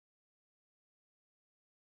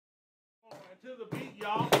to the beat,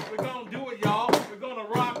 y'all. We're gonna do it, y'all. We're gonna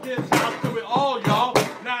rock this house till we all, y'all.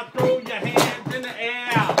 Now throw your hands in the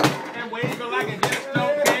air and wave it like it just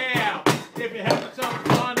don't care. If you're having some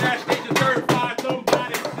fun, that stage is certified.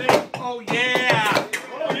 Somebody say, oh yeah,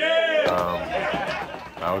 oh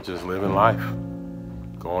yeah. I was just living life,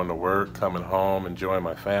 going to work, coming home, enjoying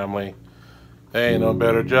my family. There ain't no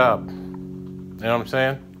better job. You know what I'm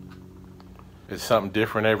saying? It's something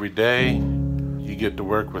different every day. You get to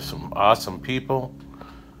work with some awesome people,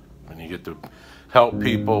 and you get to help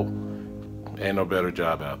people. Ain't no better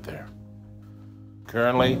job out there.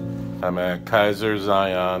 Currently, I'm at Kaiser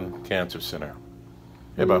Zion Cancer Center.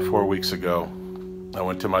 About 4 weeks ago, I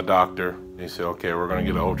went to my doctor. He said, okay, we're gonna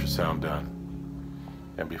get an ultrasound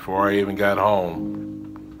done. And before I even got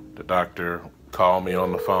home, the doctor called me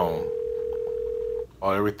on the phone.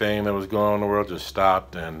 Everything that was going on in the world just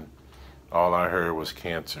stopped, and all I heard was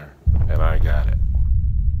cancer, and I got it.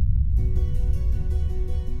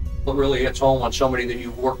 It really hits home on somebody that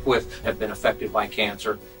you've worked with have been affected by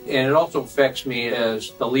cancer. And it also affects me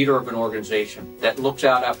as the leader of an organization that looks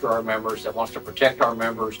out after our members, that wants to protect our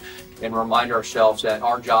members and remind ourselves that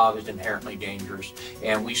our job is inherently dangerous.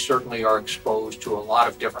 And we certainly are exposed to a lot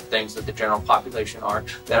of different things that the general population are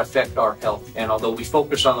that affect our health. And although we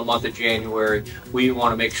focus on the month of January, we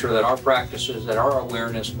want to make sure that our practices, that our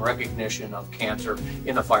awareness and recognition of cancer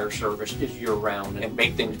in the fire service is year-round and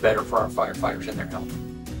make things better for our firefighters and their health.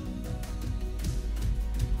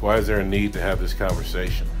 Why is there a need to have this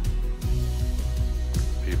conversation?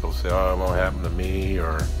 People say, oh, it won't happen to me,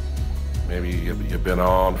 or maybe you've been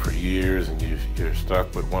on for years and you're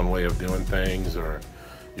stuck with one way of doing things, or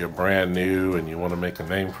you're brand new and you want to make a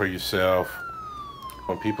name for yourself.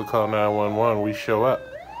 When people call 911, we show up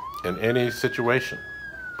in any situation.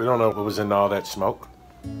 We don't know what was in all that smoke.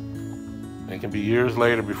 It can be years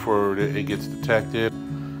later before it gets detected.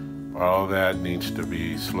 All that needs to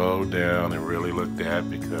be slowed down and really looked at,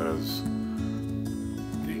 because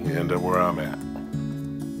you can end up where I'm at.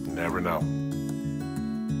 You never know.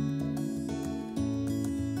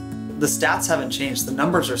 The stats haven't changed. The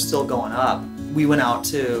numbers are still going up. We went out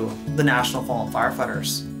to the National Fallen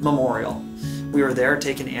Firefighters Memorial. We were there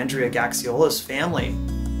taking Andrea Gaxiola's family.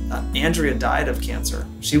 Andrea died of cancer.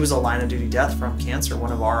 She was a line of duty death from cancer,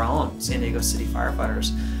 one of our own San Diego City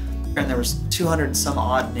firefighters. And there was 200 and some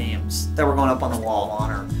odd names that were going up on the wall of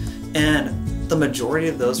honor. And the majority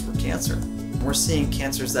of those were cancer. We're seeing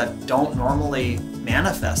cancers that don't normally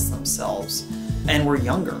manifest themselves, and we're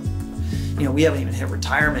younger. You know, we haven't even hit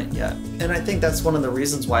retirement yet. And I think that's one of the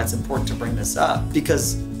reasons why it's important to bring this up,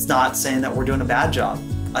 because it's not saying that we're doing a bad job.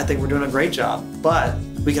 I think we're doing a great job, but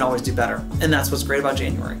we can always do better. And that's what's great about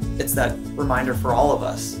January. It's that reminder for all of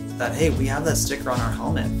us that, hey, we have that sticker on our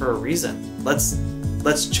helmet for a reason. Let's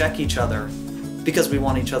check each other, because we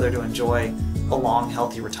want each other to enjoy a long,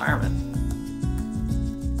 healthy retirement.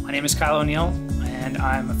 My name is Kyle O'Neill, and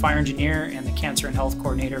I'm a fire engineer and the Cancer and Health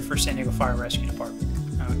Coordinator for San Diego Fire Rescue Department.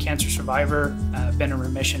 I'm a cancer survivor. I've been in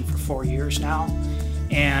remission for 4 years now.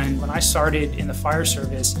 And when I started in the fire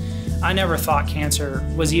service, I never thought cancer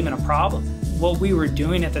was even a problem. What we were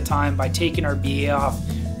doing at the time by taking our BA off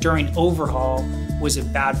during overhaul was a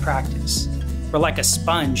bad practice. We're like a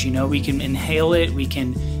sponge, you know, we can inhale it, we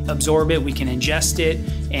can absorb it, we can ingest it,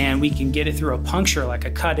 and we can get it through a puncture like a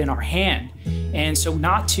cut in our hand. And so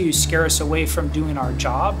not to scare us away from doing our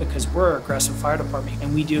job, because we're an aggressive fire department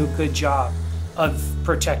and we do a good job of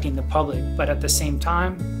protecting the public, but at the same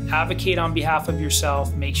time, advocate on behalf of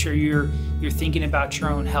yourself, make sure you're thinking about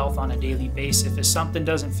your own health on a daily basis. If something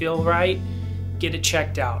doesn't feel right, get it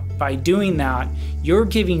checked out. By doing that, you're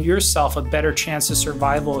giving yourself a better chance of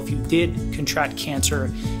survival. If you did contract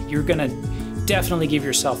cancer, you're gonna definitely give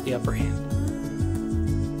yourself the upper hand.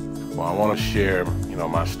 Well, I want to share,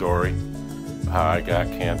 my story, how I got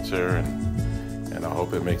cancer, and I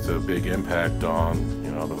hope it makes a big impact on,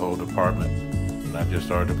 the whole department, not just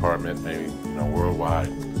our department, maybe, worldwide.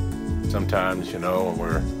 Sometimes, when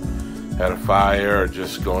we're at a fire or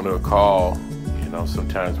just going to a call,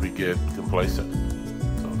 sometimes we get complacent.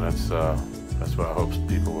 So that's what I hope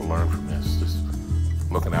people will learn from this, just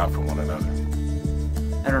looking out for one another.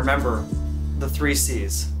 And remember the 3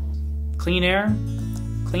 C's. Clean air,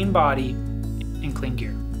 clean body, and clean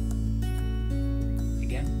gear.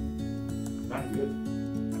 Again? Not good.